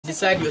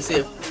decide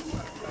yourself.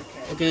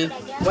 Okay,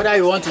 whether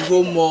you want to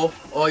go more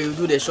or you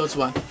do the short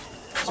one.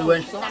 So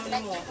when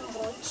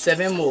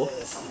 7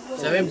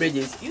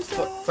 bridges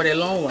for the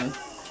long one.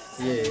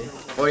 Yeah,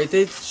 or you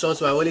take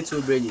short one, only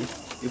 2 bridges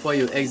before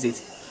you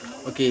exit.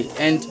 Okay,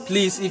 and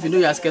please, if you know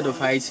you are scared of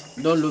heights,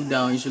 don't look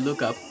down. You should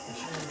look up,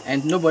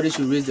 and nobody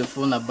should raise the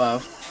phone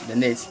above the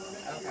net.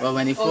 But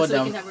when you fall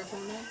down,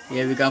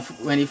 yeah, we can.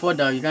 When you fall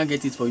down, you can't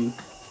get it for you.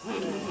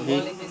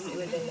 Okay.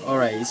 All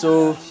right.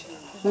 So,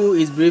 who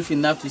is brave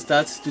enough to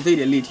start to take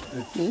the lead?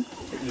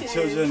 The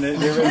children, they're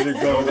ready to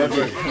go.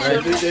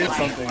 They're doing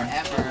something.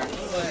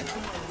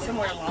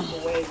 Somewhere along the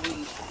way,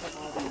 we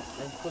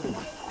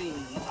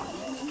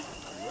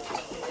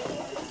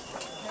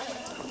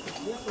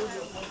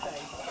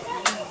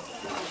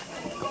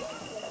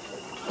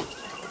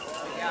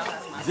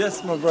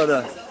Yes, my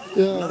brother.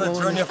 Yeah, another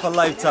journey of a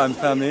lifetime,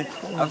 family.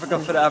 Africa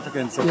for the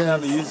Africans. So,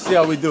 family, you see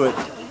how we do it.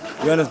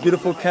 We're on this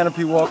beautiful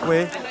Canopy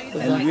Walkway,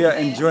 and we are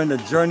enjoying the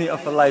journey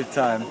of a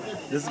lifetime.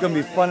 This is going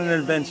to be fun and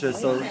adventure.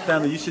 So,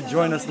 family, you should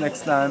join us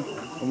next time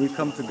when we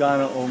come to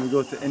Ghana or when we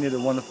go to any of the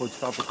wonderful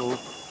tropical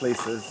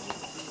places.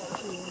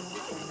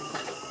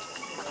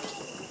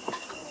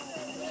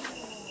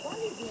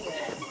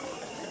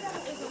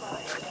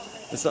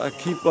 So I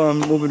keep on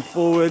moving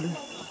forward.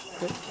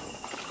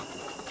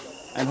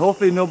 And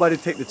hopefully nobody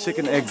take the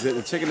chicken exit.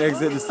 The chicken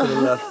exit is to the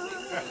left.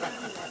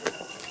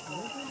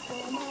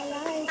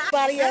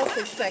 Everybody else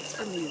expects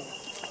from you.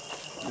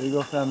 There you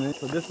go, family.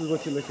 So this is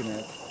what you're looking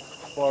at.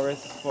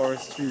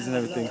 Forest, trees and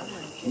everything.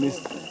 Let me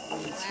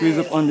squeeze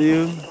up under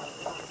you.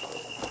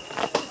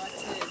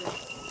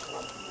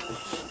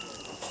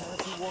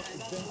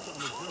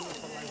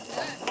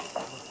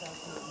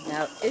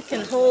 Now, it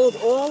can hold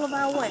all of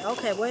our weight.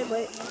 Okay,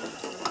 wait.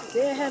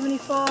 Dear Heavenly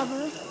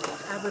Father,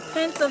 I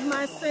repent of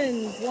my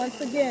sins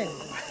once again.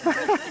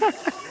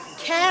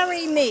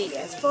 Carry me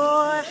as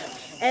far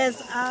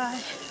as I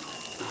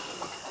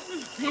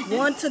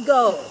want to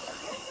go.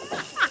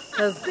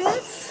 Because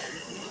this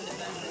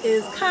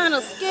is kind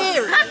of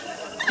scary.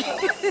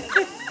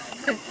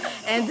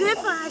 And if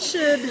I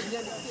should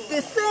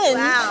descend,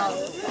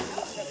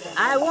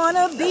 I want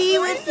to be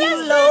with you,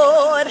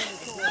 Lord,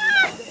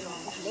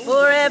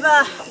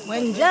 forever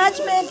when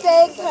Judgment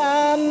Day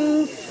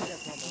comes.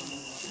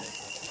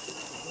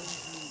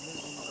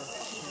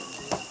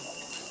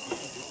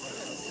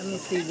 Let me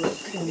see what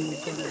Kumi's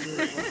going to do.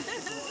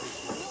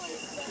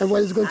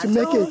 Everybody's going to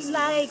make it.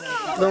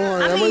 Don't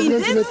worry, I mean, everybody's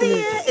going to this make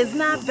here it. is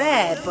not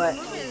bad, but...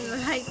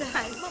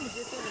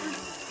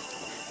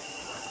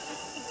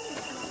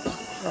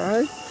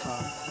 Alright?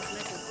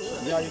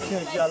 Yeah, you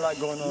can't get a lot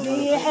going on.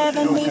 Dear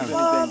Heavenly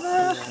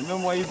Father.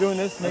 Remember while you're doing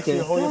this, make sure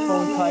you hold your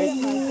phone tight.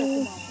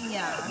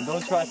 Yeah. And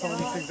don't try some of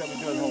these things that we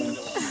do at home.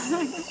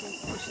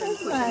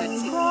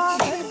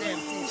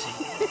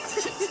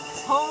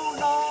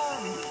 Hold on.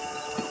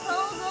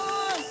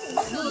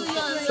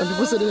 Some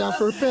people say they have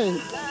for a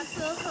pen.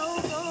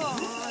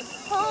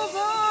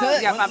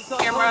 You got my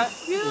camera?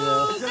 You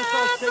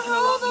got to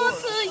hold on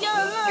to your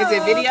love. Is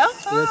it video?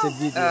 Yes, it's a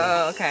video.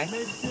 Oh, okay.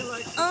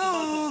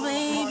 Oh,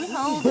 baby,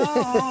 hold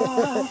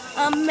on.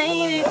 I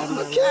made it.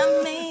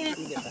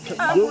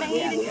 I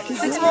made it.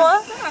 6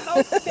 more?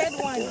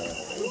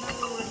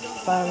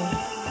 Fine.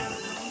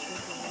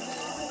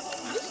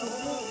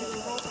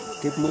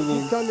 Keep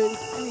moving. Keep coming.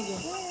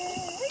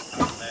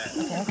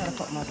 Okay, I gotta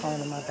put my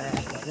phone in my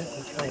bag. This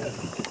is crazy.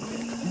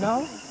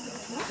 No?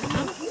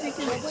 I'm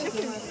taking the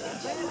chicken.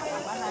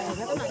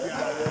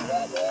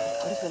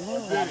 It's a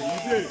little. You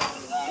did it.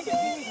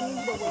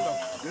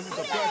 This is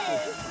the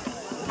practice.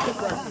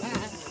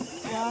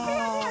 I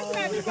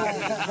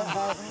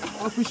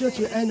appreciate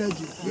your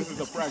energy. This is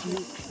the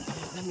practice.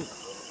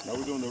 Now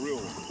we're doing the real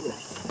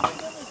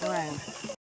one. Right.